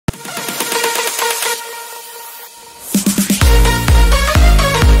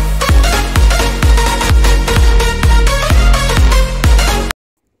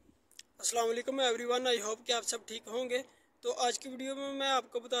अस्सलाम वालेकुम everyone, I hope कि आप सब ठीक होंगे। तो आज की वीडियो में मैं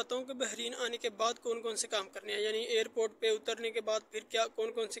आपको बताता हूँ कि बहरीन आने के बाद कौन कौन से काम करने हैं, यानी एयरपोर्ट पे उतरने के बाद फिर क्या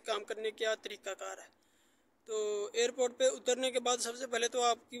कौन कौन से काम करने क्या तरीक़ाकार है। तो एयरपोर्ट पे उतरने के बाद सबसे पहले तो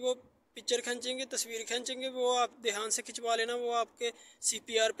आपकी वो पिक्चर खींचेंगे, तस्वीर खींचेंगे, वो आप ध्यान से खिंचवा लेना। वो आपके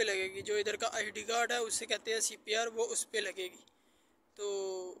CPR पे लगेगी, जो इधर का ID कार्ड है उससे कहते हैं CPR, वो उस पर लगेगी। तो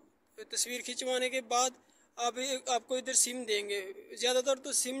तस्वीर खिंचवाने के बाद आपको इधर सिम देंगे। ज़्यादातर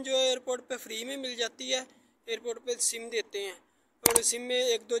तो सिम जो है एयरपोर्ट पे फ्री में मिल जाती है, एयरपोर्ट पे सिम देते हैं। और सिम में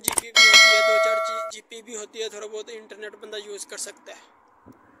 1-2 GB भी होती है, 2-4 GB भी होती है, थोड़ा बहुत इंटरनेट बंदा यूज़ कर सकता है।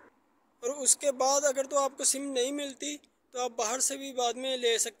 और उसके बाद अगर तो आपको सिम नहीं मिलती तो आप बाहर से भी बाद में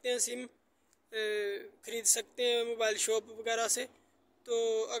ले सकते हैं, सिम ख़रीद सकते हैं मोबाइल शॉप वगैरह से।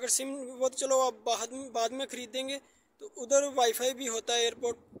 तो अगर सिम वो तो चलो आप बाद में ख़रीदेंगे। तो उधर वाईफाई भी होता है,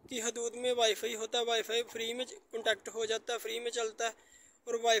 एयरपोर्ट की हदूद में वाईफाई होता है, वाईफाई फ्री में कॉन्टैक्ट हो जाता है, फ्री में चलता है।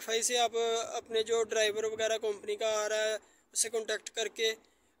 और वाईफाई से आप अपने जो ड्राइवर वगैरह कंपनी का आ रहा है उससे कॉन्टैक्ट करके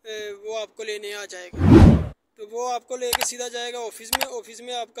वो आपको लेने आ जाएगा। तो वो आपको लेके सीधा जाएगा ऑफिस में। ऑफिस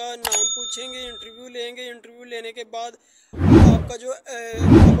में आपका नाम पूछेंगे, इंटरव्यू लेंगे। इंटरव्यू लेने के बाद आपका जो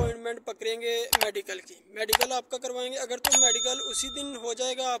अपॉइंटमेंट पकड़ेंगे मेडिकल आपका करवाएंगे। अगर तो मेडिकल उसी दिन हो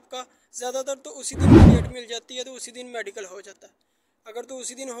जाएगा आपका, ज़्यादातर तो उसी दिन की डेट मिल जाती है, तो उसी दिन मेडिकल हो जाता है। अगर तो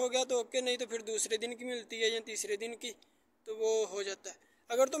उसी दिन हो गया तो ओके, नहीं तो फिर दूसरे दिन की मिलती है या तीसरे दिन की, तो वो हो जाता है।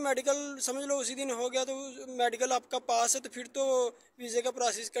 अगर तो मेडिकल समझ लो उसी दिन हो गया तो मेडिकल आपका पास है, तो फिर तो वीज़े का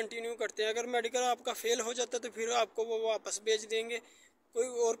प्रोसेस कंटिन्यू करते हैं। अगर मेडिकल आपका फ़ेल हो जाता है तो फिर आपको वो वापस भेज देंगे,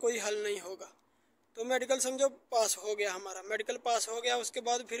 कोई हल नहीं होगा। तो मेडिकल समझो पास हो गया, हमारा मेडिकल पास हो गया। उसके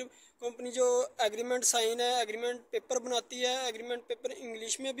बाद फिर कंपनी जो एग्रीमेंट साइन है, एग्रीमेंट पेपर बनाती है। एग्रीमेंट पेपर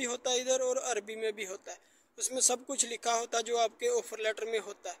इंग्लिश में भी होता है इधर और अरबी में भी होता है। उसमें सब कुछ लिखा होता है जो आपके ऑफ़र लेटर में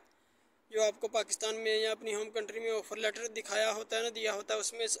होता है, जो आपको पाकिस्तान में या अपनी होम कंट्री में ऑफ़र लेटर दिखाया होता है ना, दिया होता है,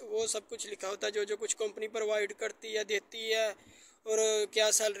 उसमें वो सब कुछ लिखा होता है, जो कुछ कंपनी प्रोवाइड करती है, देती है, और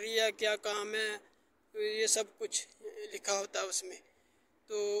क्या सैलरी है, क्या काम है, ये सब कुछ लिखा होता है उसमें।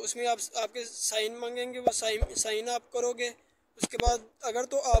 तो उसमें आपके साइन मांगेंगे, वो साइन आप करोगे। उसके बाद अगर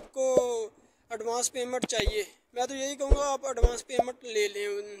तो आपको एडवांस पेमेंट चाहिए, मैं तो यही कहूँगा आप एडवांस पेमेंट ले लें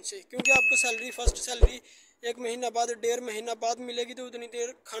उनसे, क्योंकि आपको सैलरी फर्स्ट सैलरी 1 महीना बाद, 1.5 महीना बाद मिलेगी। तो उतनी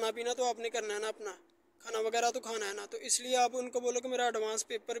देर खाना पीना तो आपने करना है ना, अपना खाना वगैरह तो खाना है ना। तो इसलिए आप उनको बोलो कि मेरा एडवांस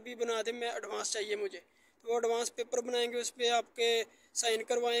पेपर भी बना दे, मैं एडवांस चाहिए मुझे। तो वो एडवांस पेपर बनाएंगे, उस पर आपके साइन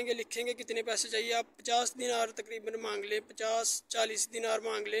करवाएंगे, लिखेंगे कितने पैसे चाहिए। आप 50 दिनार तकरीबन मांग लें, 50-40 दिनार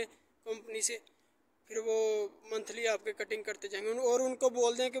मांग लें कंपनी से। फिर वो मंथली आपके कटिंग करते जाएंगे। और उनको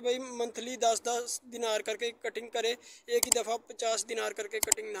बोल दें कि भाई मंथली 10-10 दिनार करके कटिंग करे, एक ही दफ़ा 50 दिनार करके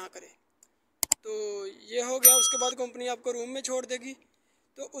कटिंग ना करे। तो ये हो गया। उसके बाद कंपनी आपको रूम में छोड़ देगी।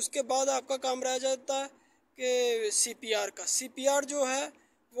 तो उसके बाद आपका काम रह जाता है कि CPR जो है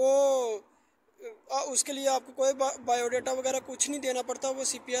वो उसके लिए आपको कोई बायोडाटा वगैरह कुछ नहीं देना पड़ता। वो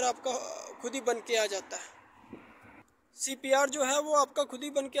CPR आपका खुद ही बन के आ जाता है। CPR जो है वो आपका खुद ही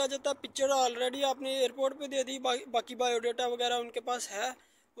बन के आ जाता है। पिक्चर ऑलरेडी आपने एयरपोर्ट पे दे दी, बाकी बायोडाटा वगैरह उनके पास है।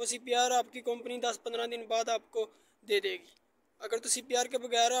 वो CPR आपकी कंपनी 10-15 दिन बाद आपको दे देगी। अगर तो CPR के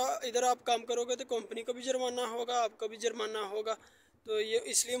बगैर इधर आप काम करोगे तो कंपनी को भी जुर्माना होगा, आपको भी जुर्माना होगा। तो ये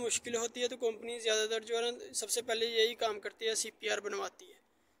इसलिए मुश्किल होती है। तो कंपनी ज़्यादातर जो है ना, सबसे पहले यही काम करती है, CPR बनवाती है।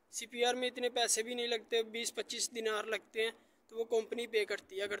 CPR में इतने पैसे भी नहीं लगते, 20-25 दिनार लगते हैं, तो वो कंपनी पे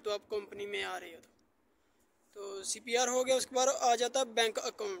करती है अगर तो आप कंपनी में आ रहे हो तो CPR हो गया। उसके बाद आ जाता है बैंक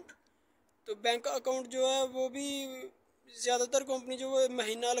अकाउंट। तो बैंक अकाउंट जो है वो भी ज़्यादातर कंपनी जो है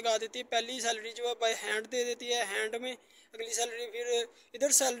महीना लगा देती है। पहली सैलरी जो है बाय हैंड दे देती है, हैंड में। अगली सैलरी फिर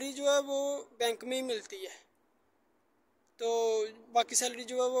इधर सैलरी जो है वो बैंक में ही मिलती है। तो बाकी सैलरी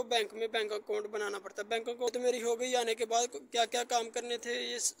जो है वो बैंक अकाउंट बनाना पड़ता है। बैंक अकाउंट तो मेरी हो गई। आने के बाद क्या क्या काम करने थे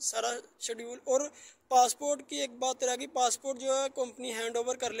ये सारा शेड्यूल। और पासपोर्ट की एक बात रह गई, पासपोर्ट जो है कंपनी हैंड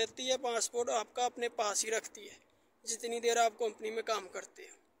ओवर कर लेती है। पासपोर्ट आपका अपने पास ही रखती है जितनी देर आप कंपनी में काम करते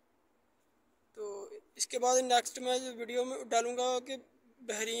हो। तो इसके बाद नेक्स्ट मैं वीडियो में डालूँगा कि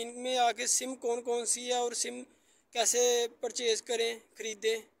बहरीन में आके सिम कौन कौन सी है और सिम कैसे परचेज़ करें,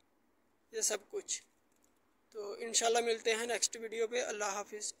 ख़रीदें, ये सब कुछ। तो इंशाल्लाह मिलते हैं नेक्स्ट वीडियो पे। अल्लाह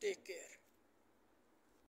हाफिज़, टेक केयर।